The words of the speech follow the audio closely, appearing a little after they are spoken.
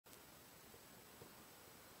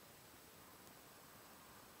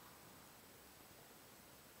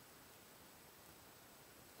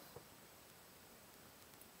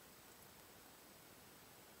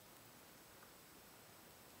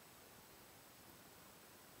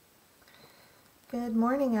Good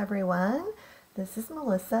morning, everyone. This is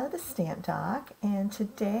Melissa, the Stamp Doc, and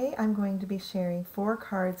today I'm going to be sharing 4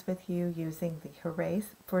 cards with you using the Hooray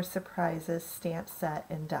for Surprises stamp set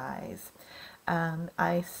and dies.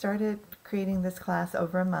 I started creating this class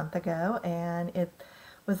over a month ago, and it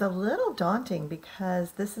was a little daunting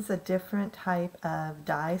because this is a different type of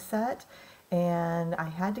die set, and I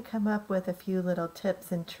had to come up with a few little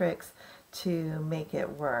tips and tricks to make it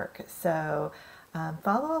work. So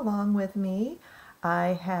follow along with me.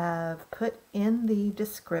 I have put in the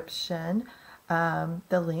description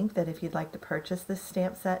the link that if you'd like to purchase this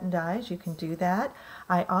stamp set and dies, you can do that.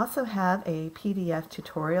 I also have a PDF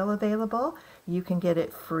tutorial available. You can get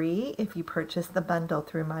it free if you purchase the bundle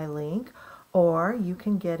through my link, or you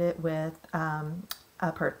can get it with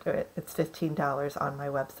it's $15 on my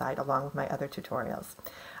website along with my other tutorials.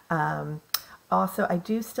 Also, I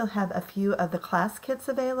do still have a few of the class kits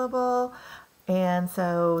available, and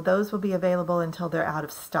so those will be available until they're out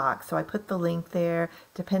of stock. So I put the link there.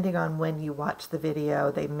 Depending on when you watch the video,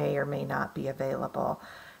 they may or may not be available.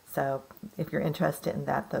 So if you're interested in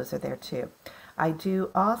that, those are there too. I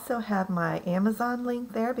do also have my Amazon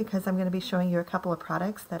link there because I'm going to be showing you a couple of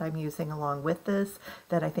products that I'm using along with this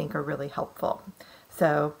that I think are really helpful.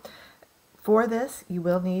 So for this, you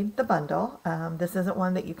will need the bundle. This isn't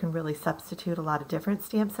one that you can really substitute a lot of different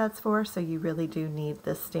stamp sets for, so you really do need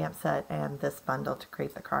this stamp set and this bundle to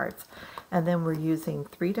create the cards. And then we're using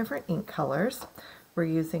 3 different ink colors. We're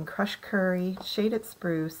using Crushed Curry, Shaded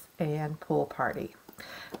Spruce, and Pool Party.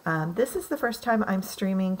 This is the first time I'm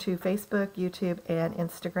streaming to Facebook, YouTube, and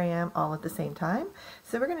Instagram all at the same time.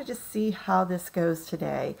 So we're going to just see how this goes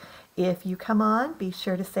today. If you come on, be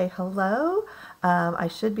sure to say hello. I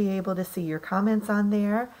should be able to see your comments on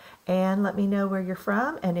there, and let me know where you're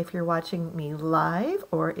from and if you're watching me live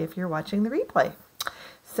or if you're watching the replay.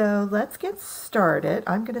 So let's get started.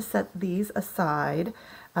 I'm going to set these aside.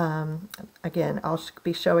 Again, I'll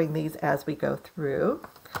be showing these as we go through.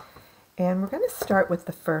 And we're going to start with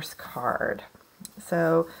the first card.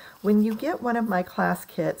 So when you get one of my class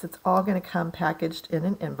kits, it's all going to come packaged in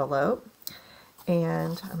an envelope.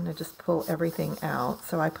 And I'm going to just pull everything out.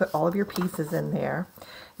 So I put all of your pieces in there.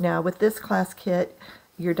 Now with this class kit,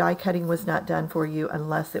 your die cutting was not done for you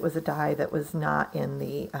unless it was a die that was not in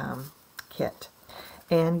the kit.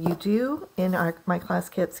 And you do, in my class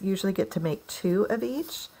kits, usually get to make 2 of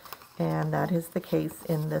each. And that is the case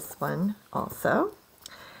in this one also.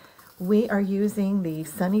 We are using the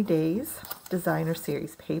Sunny Days Designer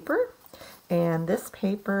Series paper, and this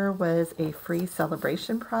paper was a free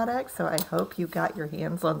celebration product, so I hope you got your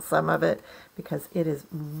hands on some of it because it is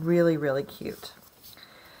really, really cute.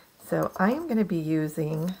 So I am going to be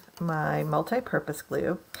using my multi-purpose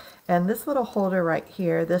glue, and this little holder right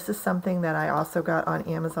here, this is something that I also got on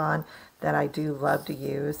Amazon that I do love to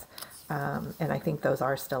use, and I think those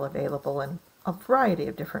are still available in a variety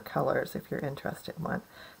of different colors if you're interested in one.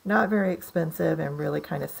 Not very expensive and really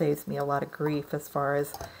kind of saves me a lot of grief as far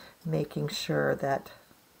as making sure that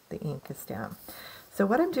the ink is down. So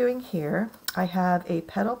what I'm doing here, I have a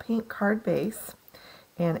petal pink card base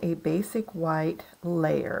and a basic white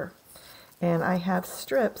layer. And I have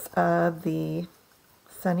strips of the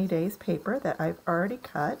Sunny Days paper that I've already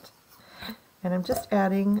cut. And I'm just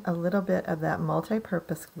adding a little bit of that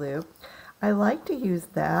multi-purpose glue. I like to use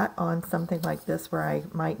that on something like this where I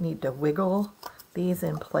might need to wiggle these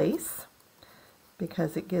in place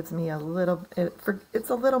because it gives me a little, it's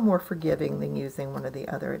a little more forgiving than using one of the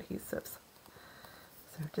other adhesives.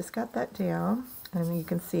 So I've just got that down, and you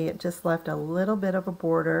can see it just left a little bit of a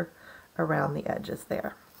border around the edges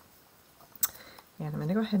there. And I'm going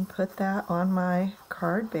to go ahead and put that on my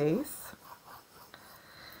card base.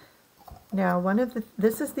 Now,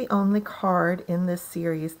 this is the only card in this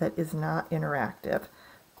series that is not interactive,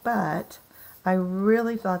 but I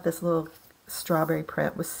really thought this little strawberry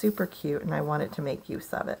print was super cute and I wanted to make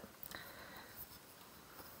use of it.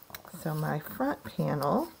 So my front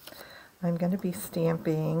panel, I'm going to be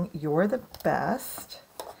stamping You're the Best,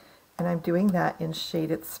 and I'm doing that in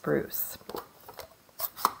Shaded Spruce.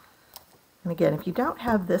 And again, if you don't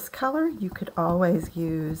have this color, you could always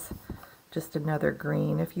use just another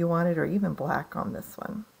green if you wanted, or even black on this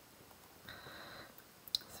one.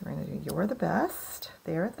 So we're going to do You're the Best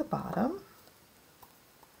there at the bottom.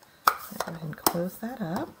 Go ahead and close that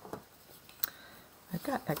up. I've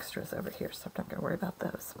got extras over here, so I'm not going to worry about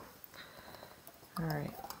those. All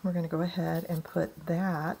right, we're going to go ahead and put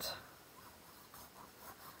that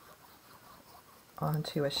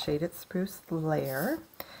onto a Shaded Spruce layer.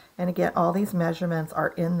 And again, all these measurements are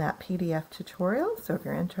in that PDF tutorial, so if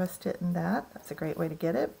you're interested in that, that's a great way to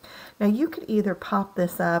get it. Now you could either pop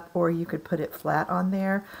this up or you could put it flat on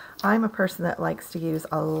there. I'm a person that likes to use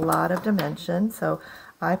a lot of dimension, so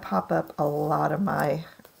I pop up a lot of my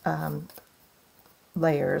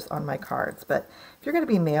layers on my cards. But if you're going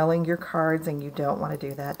to be mailing your cards and you don't want to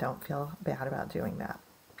do that, don't feel bad about doing that.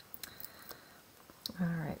 All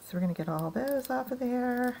right, so we're going to get all those off of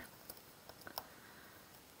there.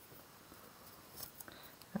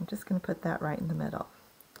 I'm just going to put that right in the middle.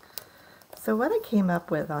 So what I came up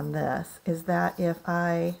with on this is that if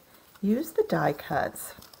I use the die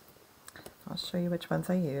cuts, I'll show you which ones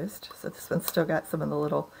I used. So this one's still got some of the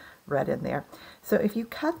little red in there. So if you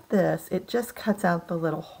cut this, it just cuts out the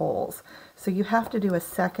little holes. So you have to do a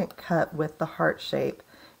second cut with the heart shape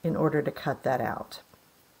in order to cut that out.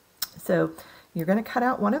 So you're going to cut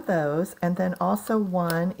out one of those and then also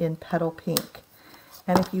one in petal pink.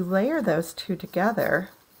 And if you layer those two together,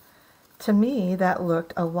 to me that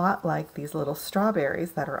looked a lot like these little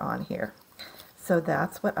strawberries that are on here. So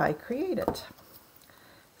that's what I created.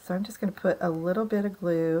 So I'm just going to put a little bit of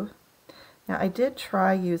glue. Now I did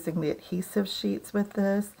try using the adhesive sheets with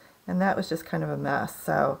this, and that was just kind of a mess.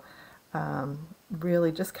 So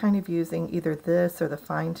really just kind of using either this or the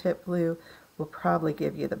fine tip glue will probably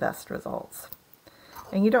give you the best results.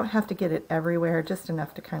 And you don't have to get it everywhere, just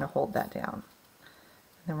enough to kind of hold that down.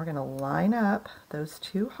 Then we're going to line up those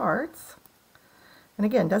two hearts. And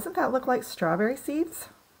again, doesn't that look like strawberry seeds?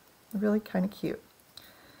 Really kind of cute.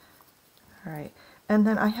 All right, and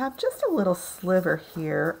then I have just a little sliver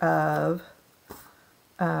here of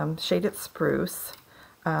shaded spruce.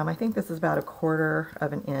 I think this is about 1/4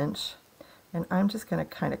 of an inch. And I'm just going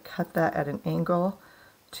to kind of cut that at an angle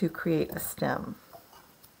to create a stem.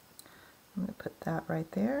 I'm going to put that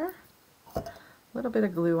right there. A little bit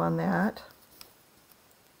of glue on that.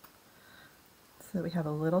 So we have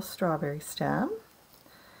a little strawberry stem.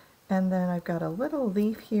 And then I've got a little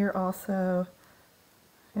leaf here also.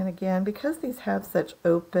 And again, because these have such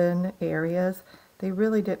open areas, they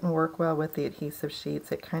really didn't work well with the adhesive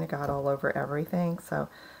sheets. It kind of got all over everything, so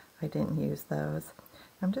I didn't use those.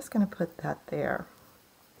 I'm just going to put that there.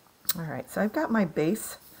 All right, so I've got my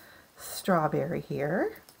base strawberry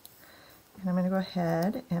here. And I'm going to go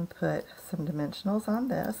ahead and put some dimensionals on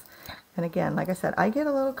this. And again, like I said, I get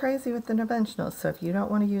a little crazy with the dimensionals, so if you don't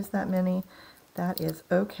want to use that many, that is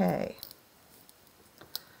okay.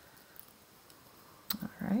 All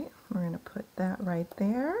right, we're going to put that right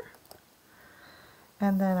there.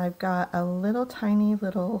 And then I've got a little tiny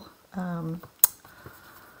little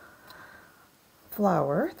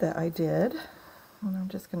flower that I did. And I'm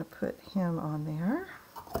just going to put him on there.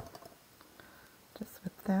 Just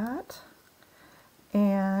with that.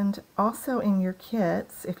 And also in your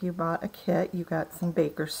kits, if you bought a kit, you got some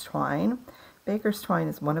baker's twine. Baker's twine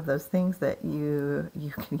is one of those things that you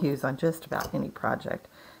can use on just about any project.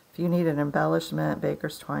 If you need an embellishment,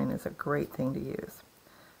 baker's twine is a great thing to use.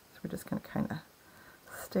 So we're just going to kind of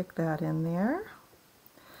stick that in there.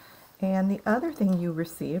 And the other thing you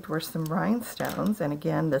received were some rhinestones. And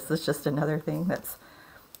again, this is just another thing that's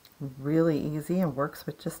really easy and works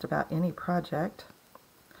with just about any project.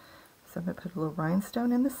 So I'm going to put a little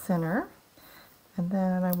rhinestone in the center, and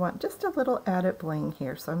then I want just a little added bling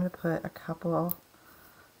here, so I'm going to put a couple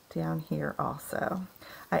down here also.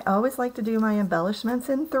 I always like to do my embellishments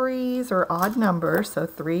in threes or odd numbers, so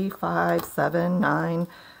 3, 5, 7, 9,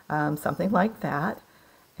 something like that.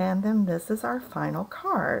 And then this is our final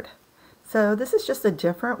card. So this is just a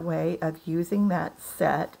different way of using that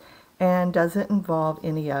set and doesn't involve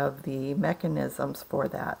any of the mechanisms for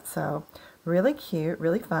that. So really cute,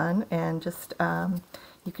 really fun, and just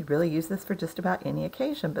you could really use this for just about any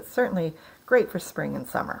occasion, but certainly great for spring and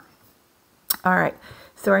summer. All right,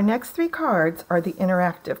 so our next 3 cards are the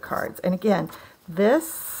interactive cards. And again,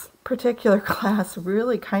 this particular class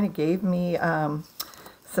really kind of gave me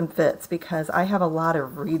some fits because I have a lot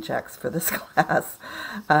of rejects for this class.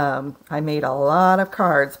 I made a lot of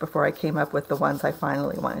cards before I came up with the ones I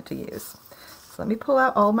finally wanted to use. So let me pull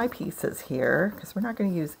out all my pieces here because we're not going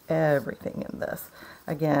to use everything in this.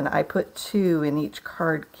 Again, I put 2 in each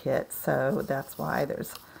card kit, so that's why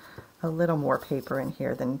there's a little more paper in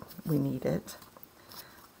here than we needed.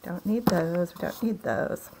 Don't need those, we don't need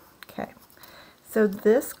those. Okay, so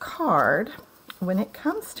this card, when it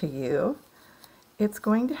comes to you, it's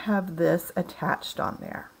going to have this attached on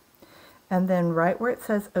there. And then right where it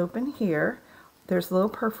says open here, there's little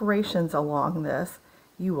perforations along this.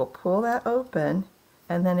 You will pull that open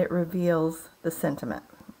and then it reveals the sentiment.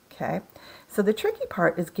 Okay, so the tricky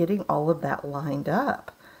part is getting all of that lined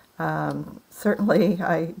up. Certainly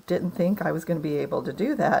I didn't think I was going to be able to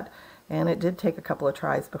do that, and it did take a couple of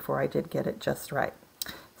tries before I did get it just right.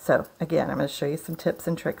 So again, I'm going to show you some tips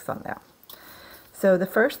and tricks on that. So the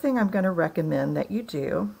first thing I'm going to recommend that you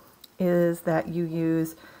do is that you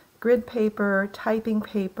use grid paper, typing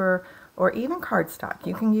paper, or even cardstock.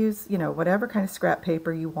 You can use, whatever kind of scrap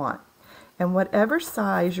paper you want. And whatever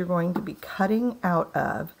size you're going to be cutting out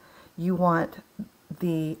of, you want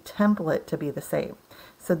the template to be the same.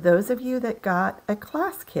 So those of you that got a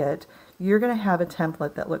class kit, you're going to have a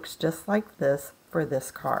template that looks just like this for this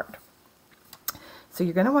card. So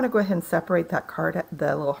you're going to want to go ahead and separate that card,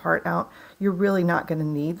 the little heart out. You're really not going to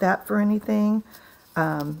need that for anything,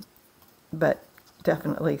 but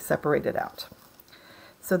definitely separate it out.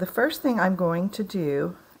 So the first thing I'm going to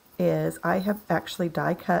do is I have actually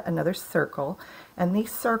die cut another circle, and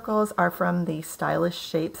these circles are from the Stylish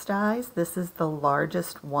Shapes dies. This is the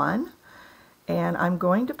largest one, and I'm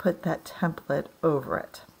going to put that template over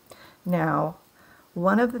it. Now,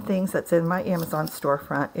 one of the things that's in my Amazon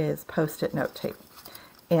storefront is Post-it note tape.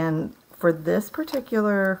 And for this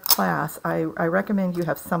particular class, I recommend you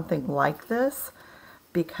have something like this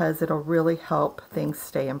because it'll really help things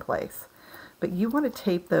stay in place. But you want to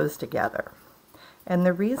tape those together. And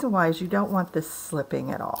the reason why is you don't want this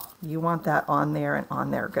slipping at all. You want that on there and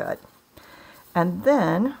on there good. And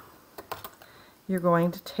then you're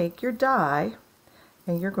going to take your die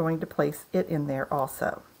and you're going to place it in there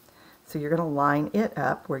also. So you're going to line it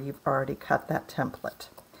up where you've already cut that template.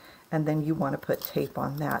 And then you want to put tape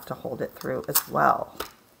on that to hold it through as well.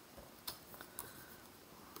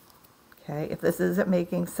 Okay, if this isn't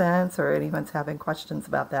making sense or anyone's having questions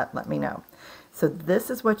about that, let me know. So this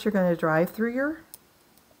is what you're going to drive through your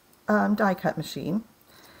die cut machine,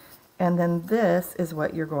 and then this is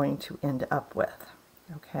what you're going to end up with.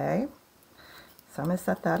 Okay, so I'm going to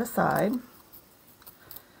set that aside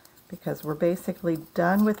because we're basically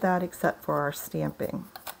done with that except for our stamping.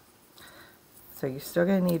 So you're still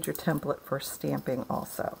going to need your template for stamping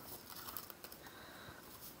also.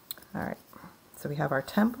 Alright, so we have our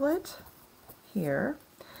template here,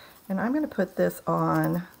 and I'm going to put this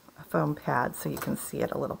on a foam pad so you can see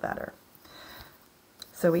it a little better.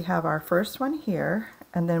 So we have our first one here,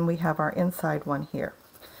 and then we have our inside one here.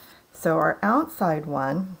 So our outside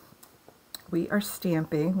one, we are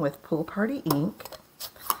stamping with Pool Party ink,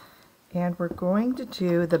 and we're going to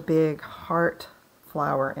do the big heart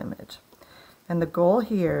flower image. And the goal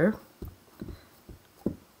here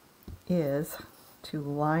is to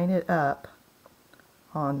line it up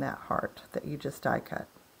on that heart that you just die cut.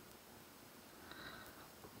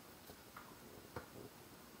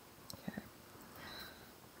 Okay.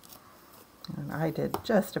 And I did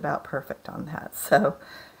just about perfect on that, so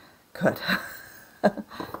good.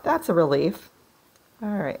 That's a relief. All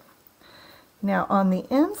right. Now on the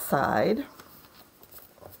inside,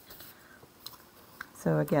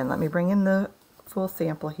 so again, let me bring in the full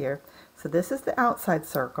sample here. So this is the outside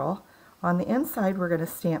circle. On the inside, we're going to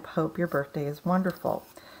stamp Hope Your Birthday is Wonderful.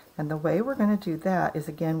 And the way we're going to do that is,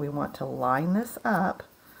 again, we want to line this up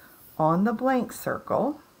on the blank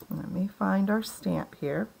circle. Let me find our stamp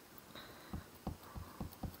here.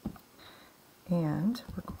 And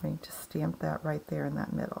we're going to stamp that right there in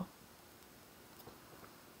that middle.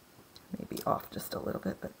 Maybe off just a little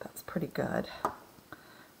bit, but that's pretty good.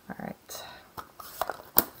 All right.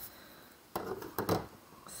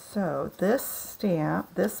 So this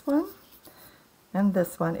stamp, this one, and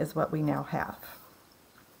this one is what we now have.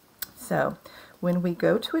 So when we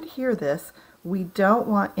go to adhere this, we don't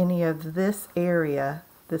want any of this area,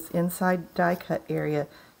 this inside die cut area,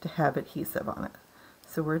 to have adhesive on it.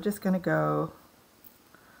 So we're just going to go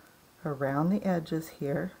around the edges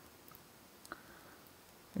here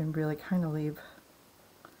and really kind of leave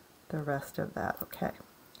the rest of that okay.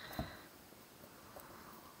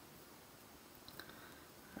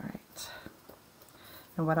 Alright.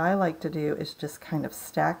 And what I like to do is just kind of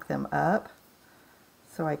stack them up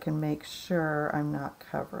so I can make sure I'm not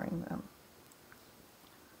covering them.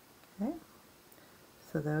 Okay.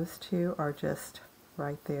 So those two are just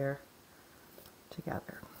right there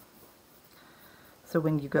together. So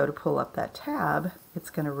when you go to pull up that tab, it's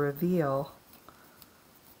going to reveal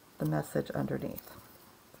the message underneath.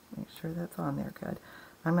 Make sure that's on there good.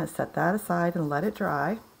 I'm going to set that aside and let it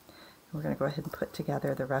dry. And we're going to go ahead and put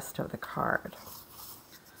together the rest of the card.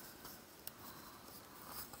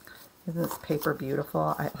 Isn't this paper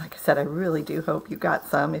beautiful? Like I said, I really do hope you got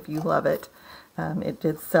some if you love it. It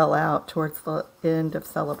did sell out towards the end of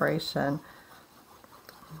Celebration.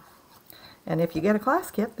 And if you get a class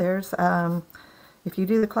kit, there's, if you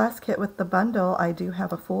do the class kit with the bundle, I do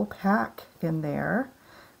have a full pack in there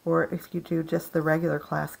or if you do just the regular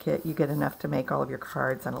class kit, you get enough to make all of your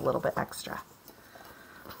cards and a little bit extra.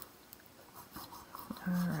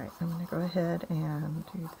 Alright, I'm going to go ahead and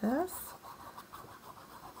do this.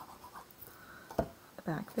 The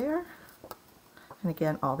back there. And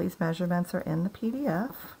again, all these measurements are in the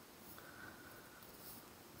PDF.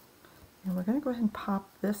 And we're going to go ahead and pop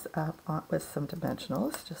this up with some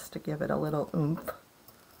dimensionals just to give it a little oomph.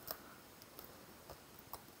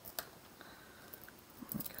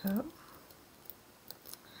 There we go.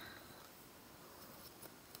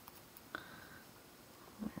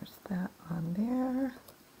 There's that on there.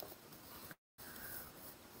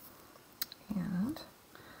 And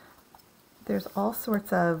there's all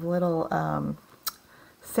sorts of little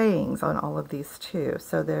sayings on all of these too.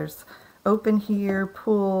 So there's open here,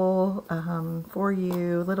 pull, for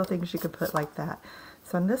you, little things you could put like that.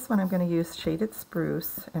 So on this one I'm going to use Shaded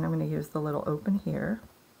Spruce, and I'm going to use the little open here.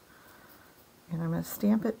 And I'm going to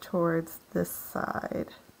stamp it towards this side,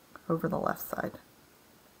 over the left side.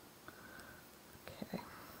 Okay.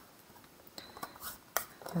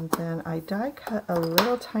 And then I die cut a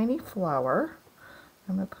little tiny flower.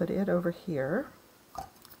 I'm going to put it over here.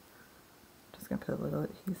 Just going to put a little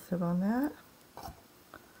adhesive on that.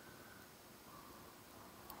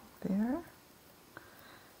 There.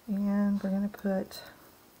 And we're going to put,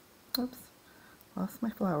 oops, lost my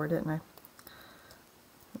flower, didn't I?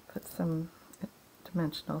 Put some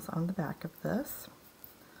dimensionals on the back of this.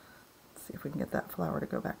 Let's see if we can get that flower to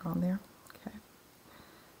go back on there. Okay.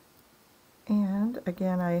 And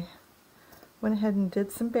again, I went ahead and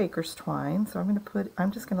did some baker's twine, so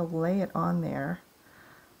I'm just going to lay it on there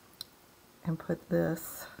and put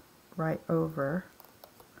this right over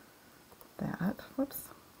that. Whoops.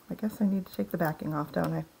 I guess I need to take the backing off,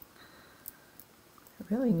 don't I? I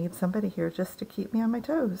really need somebody here just to keep me on my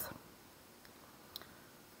toes.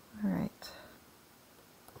 Alright.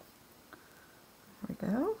 There we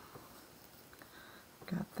go.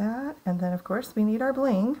 Got that. And then of course we need our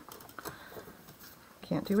bling.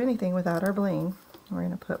 Can't do anything without our bling. We're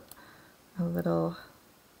going to put a little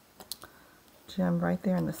gem right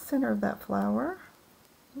there in the center of that flower.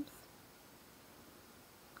 Oops.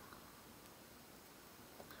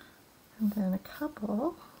 And then a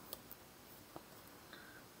couple.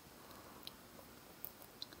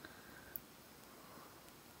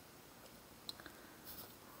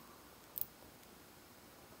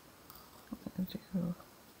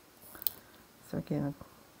 So again,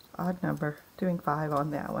 odd number, doing 5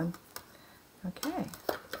 on that one. Okay.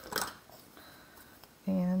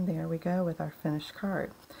 And there we go with our finished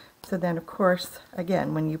card. So then of course,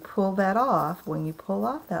 again, when you pull that off, when you pull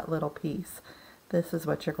off that little piece, this is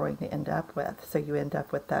what you're going to end up with. So you end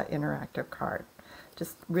up with that interactive card.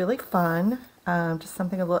 Just really fun, just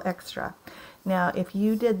something a little extra. Now, if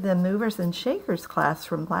you did the movers and shakers class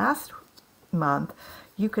from last month,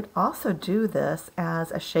 you could also do this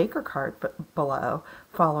as a shaker card below,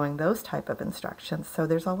 following those type of instructions. So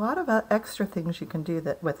there's a lot of extra things you can do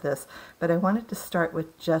with this, but I wanted to start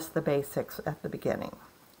with just the basics at the beginning.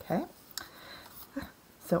 Okay,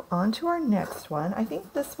 so on to our next one. I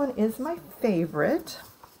think this one is my favorite.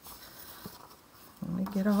 Let me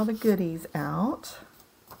get all the goodies out,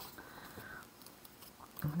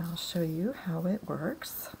 and I'll show you how it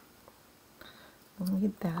works. We'll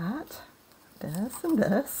need that. This and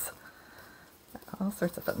this. All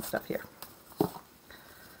sorts of fun stuff here.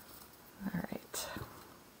 Alright.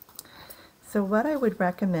 So what I would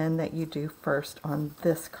recommend that you do first on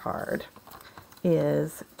this card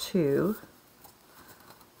is to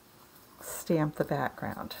stamp the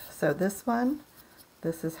background. So this one,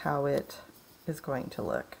 this is how it is going to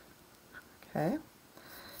look. Okay.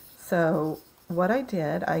 So what I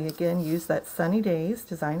did, I again used that Sunny Days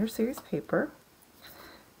Designer Series paper.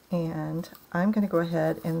 And I'm going to go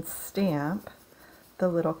ahead and stamp the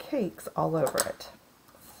little cakes all over it.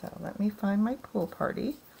 So let me find my pool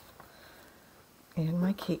party and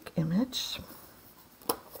my cake image.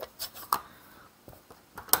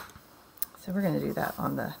 So we're going to do that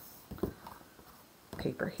on the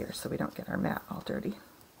paper here so we don't get our mat all dirty.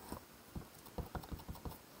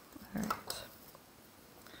 All right.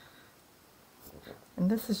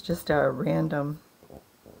 And this is just a random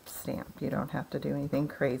stamp. You don't have to do anything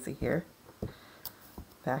crazy here. In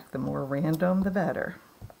fact, the more random, the better.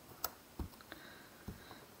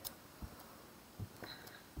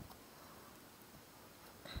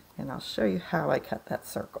 And I'll show you how I cut that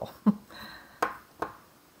circle. Alright.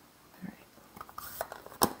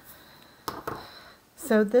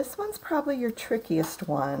 So this one's probably your trickiest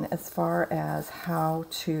one as far as how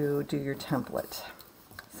to do your template.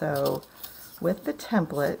 So with the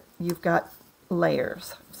template, you've got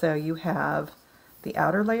layers. So you have the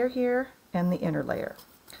outer layer here and the inner layer.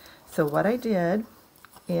 So what I did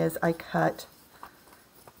is I cut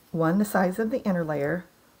one the size of the inner layer,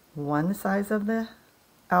 one the size of the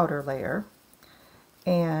outer layer,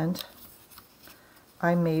 and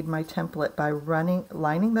I made my template by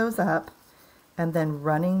lining those up and then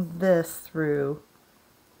running this through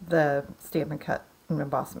the Stamp and Cut and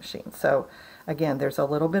Emboss machine. So again, there's a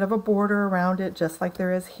little bit of a border around it, just like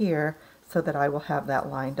there is here, so that I will have that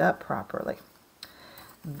lined up properly.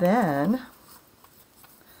 Then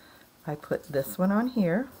I put this one on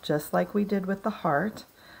here, just like we did with the heart,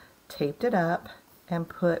 taped it up, and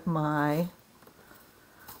put my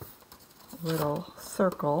little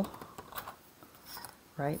circle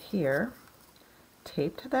right here,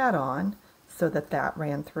 taped that on so that that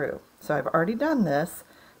ran through. So I've already done this,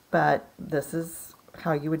 but this is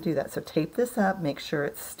how you would do that. So tape this up, make sure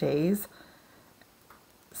it stays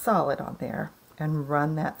solid on there, and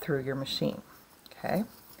run that through your machine. Okay,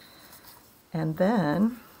 and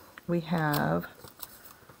then we have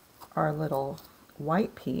our little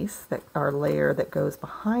white piece, that our layer that goes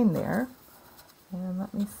behind there, and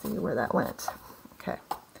let me see where that went. Okay,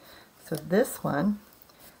 so this one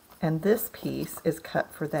and this piece is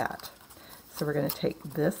cut for that. So we're going to take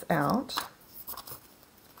this out,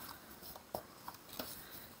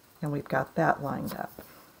 and we've got that lined up.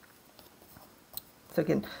 So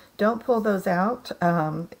again, don't pull those out.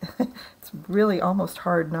 It's really almost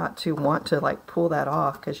hard not to want to like pull that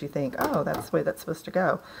off, because you think, oh, that's the way that's supposed to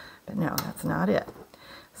go. But no, that's not it.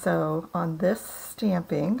 So on this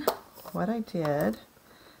stamping, what I did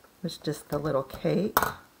was just the little cake,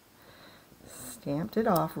 stamped it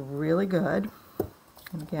off really good.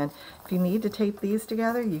 And again, if you need to tape these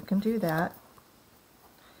together, you can do that.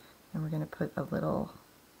 And we're going to put a little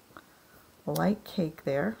light cake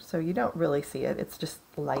there, so you don't really see it, it's just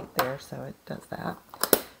light there, so it does that.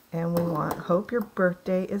 And we want "Hope your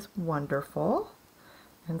birthday is wonderful,"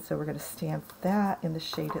 and so we're going to stamp that in the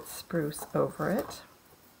shaded spruce over it.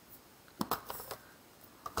 There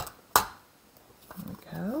we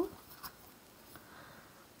go.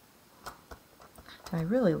 And I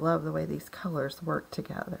really love the way these colors work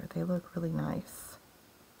together. They look really nice.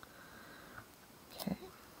 Okay,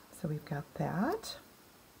 so we've got that.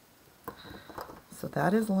 So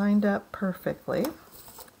that is lined up perfectly.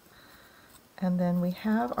 And then we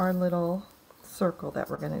have our little circle that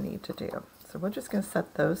we're going to need to do. So we're just going to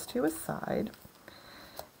set those two aside.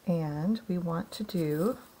 And we want to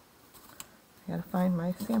do, I gotta find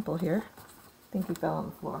my sample here. I think he fell on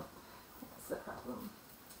the floor. That's the problem.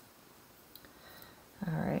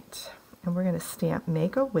 Alright, and we're going to stamp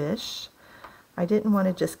 "Make a Wish." I didn't want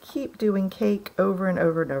to just keep doing cake over and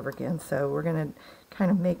over and over again, so we're going to kind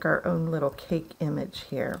of make our own little cake image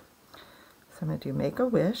here. So I'm going to do "Make a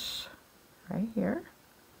Wish" right here.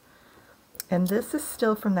 And this is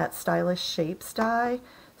still from that Stylish Shapes die,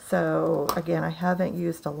 so again, I haven't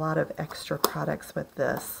used a lot of extra products with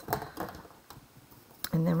this.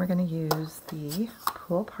 And then we're going to use the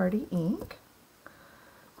Pool Party ink,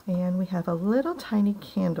 and we have a little tiny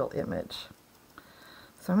candle image.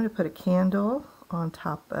 So I'm going to put a candle on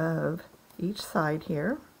top of each side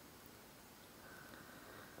here.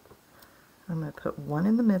 I'm going to put one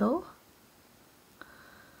in the middle,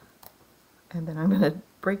 and then I'm going to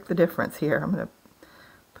break the difference here. I'm going to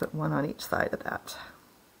put one on each side of that.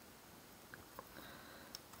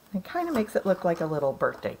 It kind of makes it look like a little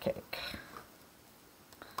birthday cake.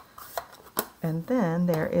 And then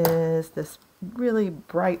there is this really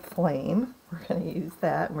bright flame. We're going to use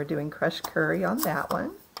that, and we're doing crushed curry on that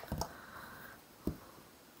one. I'm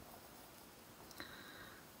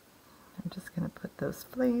just going to put those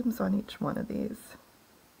flames on each one of these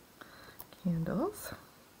candles.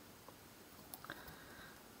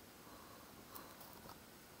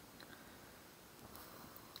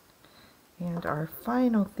 And our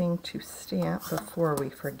final thing to stamp before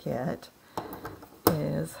we forget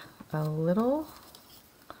is a little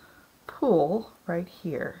pool right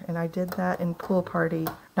here. And I did that in Pool Party,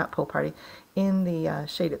 not Pool Party, in the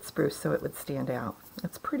shaded spruce, so it would stand out.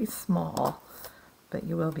 It's pretty small, but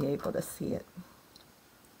you will be able to see it.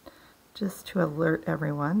 Just to alert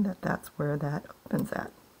everyone that that's where that opens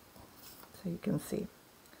at. So you can see.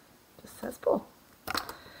 It just says pool.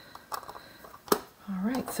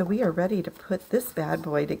 Alright, so we are ready to put this bad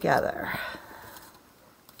boy together.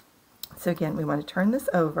 So again, we want to turn this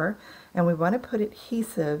over, and we want to put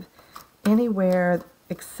adhesive anywhere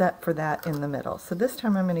except for that in the middle. So this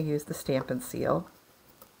time I'm going to use the Stamp and Seal,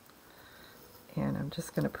 and I'm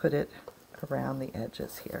just going to put it around the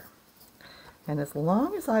edges here. And as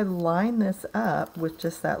long as I line this up with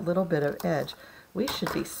just that little bit of edge, we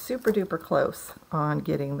should be super duper close on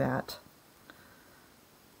getting that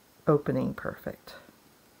opening perfect.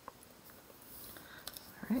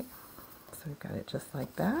 All right, so we've got it just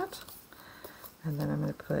like that. And then I'm going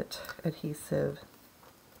to put adhesive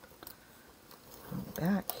on the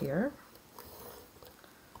back here.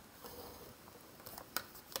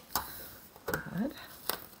 Good.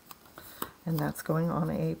 And that's going on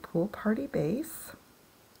a pool party base.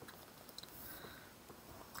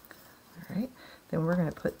 All right, then we're going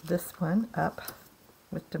to put this one up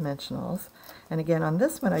with dimensionals. And again, on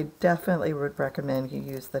this one, I definitely would recommend you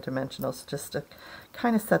use the dimensionals just to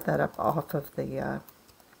kind of set that up off of the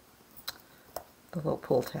little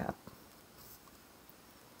pull tab.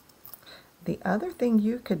 The other thing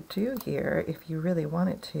you could do here, if you really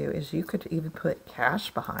wanted to, is you could even put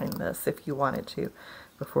cash behind this if you wanted to.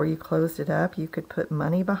 Before you closed it up, you could put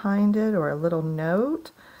money behind it or a little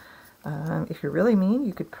note. If you're really mean,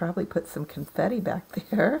 you could probably put some confetti back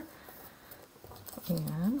there.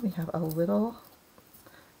 And we have a little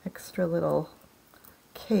extra little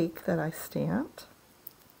cake that I stamped.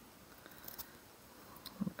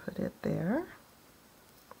 I'll put it there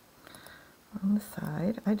on the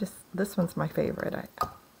side. This one's my favorite.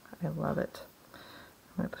 I love it.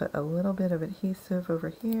 I'm going to put a little bit of adhesive over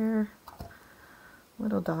here,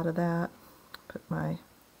 little dot of that, put my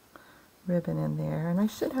ribbon in there, and I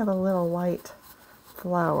should have a little white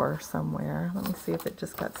flower somewhere. Let me see if it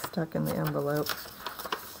just got stuck in the envelope.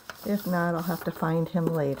 If not, I'll have to find him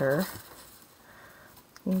later.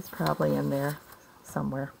 He's probably in there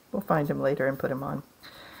somewhere. We'll find him later and put him on.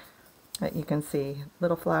 But you can see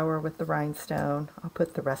little flower with the rhinestone. I'll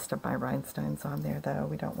put the rest of my rhinestones on there though.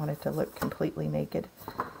 We don't want it to look completely naked.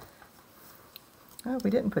 Oh,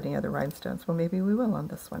 we didn't put any other rhinestones. Well, maybe we will on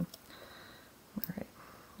this one. All right,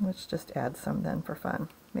 let's just add some then for fun.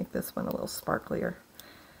 Make this one a little sparklier,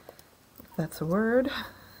 if that's a word.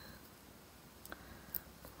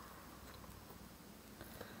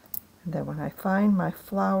 And then when I find my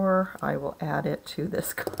flower, I will add it to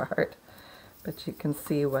this card. But you can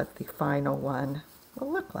see what the final one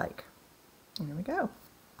will look like. There we go.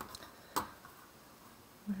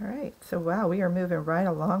 All right, so wow, we are moving right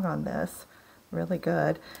along on this. Really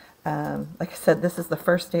good. Like I said, this is the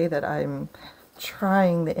first day that I'm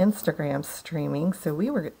trying the Instagram streaming, so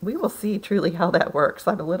we will see truly how that works.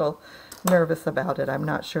 I'm a little nervous about it. I'm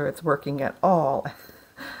not sure it's working at all,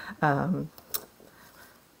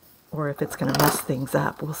 or if it's going to mess things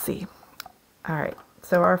up. We'll see. All right,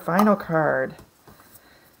 so our final card,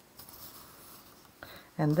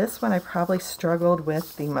 and this one I probably struggled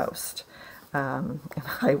with the most, and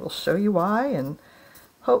I will show you why and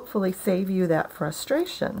hopefully save you that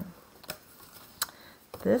frustration.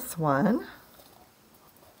 This one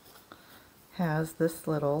has this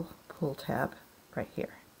little pull tab right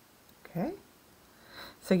here. Okay,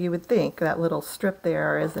 so you would think that little strip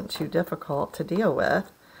there isn't too difficult to deal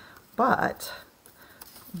with, but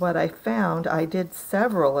what I found, I did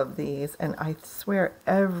several of these, and I swear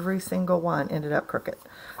every single one ended up crooked.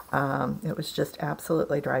 It was just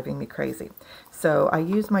absolutely driving me crazy. So I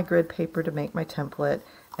used my grid paper to make my template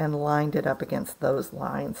and lined it up against those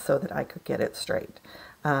lines so that I could get it straight.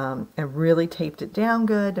 And really taped it down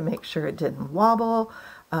good to make sure it didn't wobble.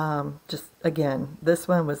 Just again, this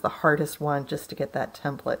one was the hardest one just to get that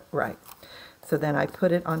template right. So then I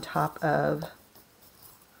put it on top of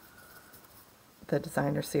the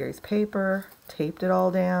designer series paper, taped it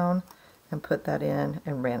all down, and put that in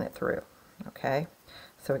and ran it through. Okay,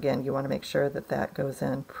 so again, you want to make sure that that goes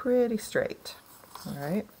in pretty straight. All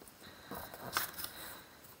right,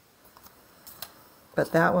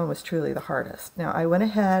 but that one was truly the hardest. Now I went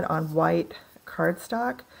ahead on white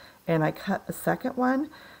cardstock and I cut a second one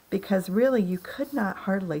because really you could not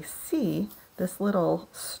hardly see this little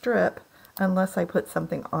strip unless I put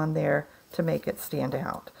something on there to make it stand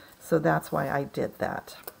out. So that's why I did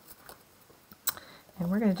that.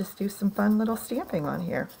 And we're going to just do some fun little stamping on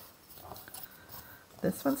here.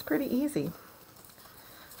 This one's pretty easy.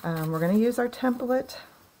 We're going to use our template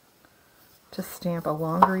to stamp a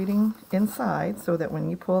long greeting inside so that when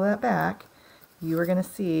you pull that back, you are going to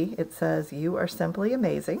see it says, "You are simply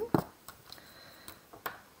amazing."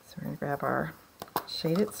 So we're going to grab our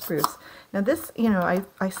shaded spruce. Now this, you know,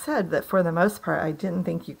 I said that for the most part I didn't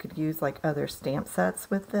think you could use like other stamp sets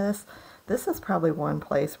with this. This is probably one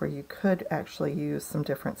place where you could actually use some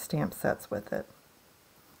different stamp sets with it.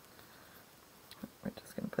 We're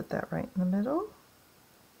just going to put that right in the middle,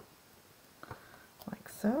 like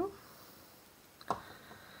so.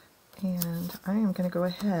 And I am going to go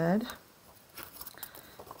ahead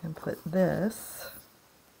and put this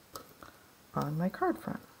on my card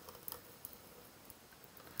front.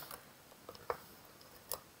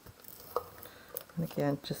 And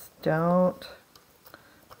again, just don't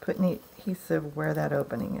put adhesive where that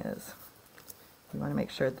opening is. You want to make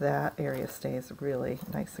sure that area stays really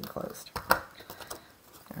nice and closed. All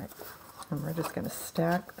right, and we're just going to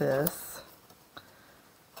stack this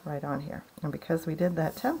right on here. And because we did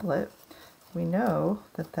that template, we know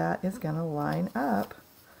that that is going to line up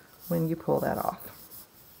when you pull that off.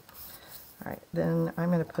 All right, then I'm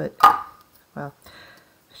going to put, well,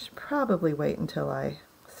 I should probably wait until I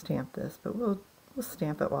stamp this, but we'll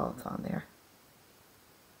stamp it while it's on there.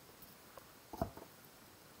 But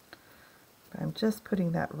I'm just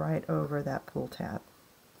putting that right over that pull tab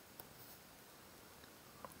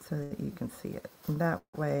so that you can see it. And that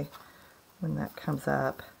way, when that comes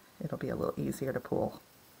up, it'll be a little easier to pull.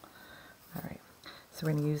 All right, so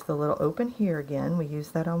we're going to use the little open here again. We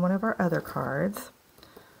used that on one of our other cards.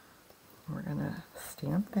 We're going to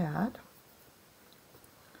stamp that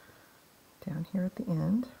down here at the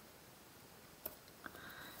end.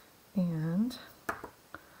 And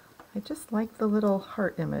I just like the little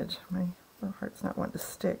heart image. My little heart's not wanting to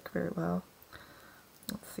stick very well.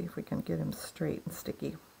 Let's see if we can get him straight and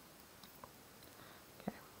sticky.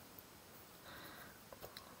 Okay.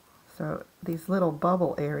 So these little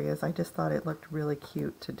bubble areas, I just thought it looked really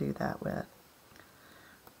cute to do that with.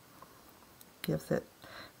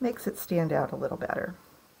 Makes it stand out a little better.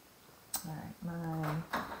 All right, my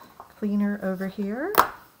cleaner over here.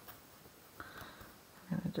 I'm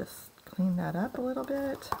going to just clean that up a little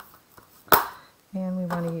bit. And we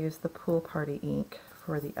want to use the Pool Party ink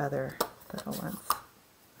for the other little ones. All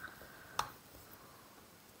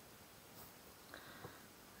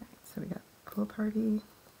right, so we got Pool Party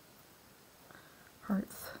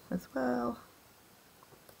hearts as well.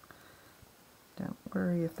 Don't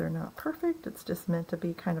worry if they're not perfect, it's just meant to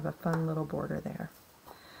be kind of a fun little border there.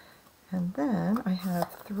 And then I have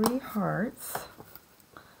 3 hearts,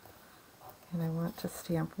 and I want to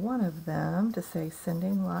stamp one of them to say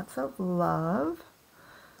sending lots of love.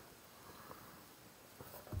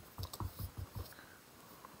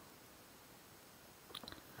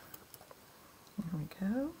 There we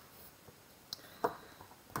go.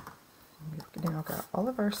 We've now got all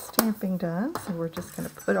of our stamping done, so we're just going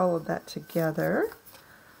to put all of that together.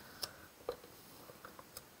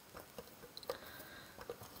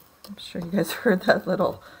 I'm sure you guys heard that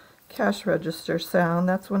little cash register sound.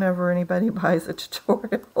 That's whenever anybody buys a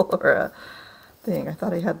tutorial or a thing. I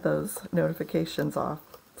thought I had those notifications off.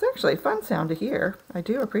 It's actually a fun sound to hear. I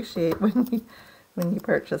do appreciate when you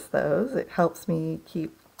purchase those. It helps me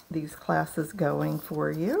keep these classes going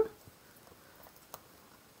for you.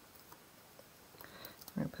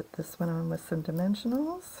 I'm going to put this one on with some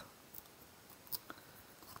dimensionals.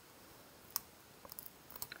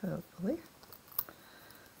 Hopefully.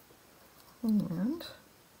 And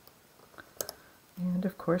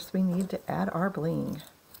of course we need to add our bling.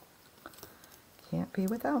 Can't be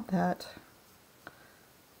without that.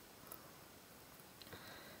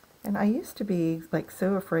 And I used to be like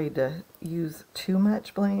so afraid to use too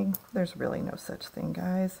much bling. There's really no such thing,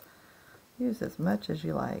 guys. Use as much as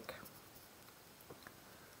you like.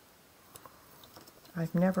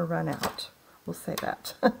 I've never run out. We'll say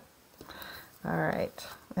that. All right,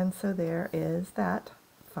 and so there is that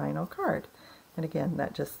final card. And again,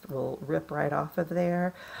 that just will rip right off of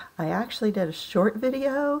there. I actually did a short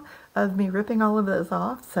video of me ripping all of those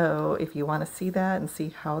off, so if you want to see that and see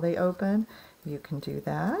how they open, you can do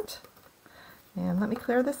that. And let me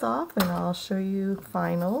clear this off and I'll show you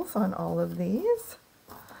finals on all of these.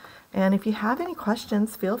 And if you have any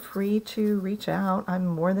questions, feel free to reach out. I'm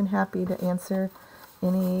more than happy to answer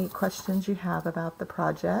any questions you have about the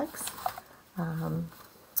projects.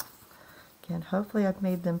 Again, hopefully I've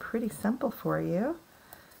made them pretty simple for you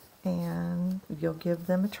and you'll give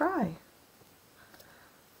them a try.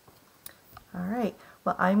 All right,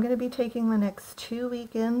 well, I'm going to be taking the next 2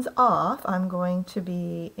 weekends off. I'm going to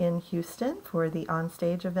be in Houston for the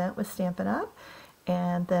Onstage event with Stampin' Up!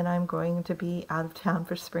 And then I'm going to be out of town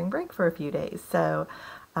for spring break for a few days. So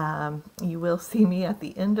you will see me at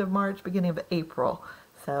the end of March, beginning of April.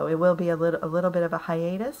 So it will be a little bit of a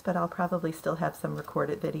hiatus, but I'll probably still have some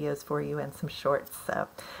recorded videos for you and some shorts. So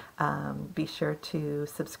be sure to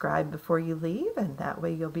subscribe before you leave, and that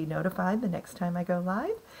way you'll be notified the next time I go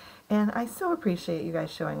live. And I so appreciate you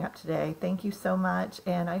guys showing up today. Thank you so much,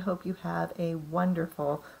 and I hope you have a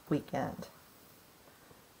wonderful weekend.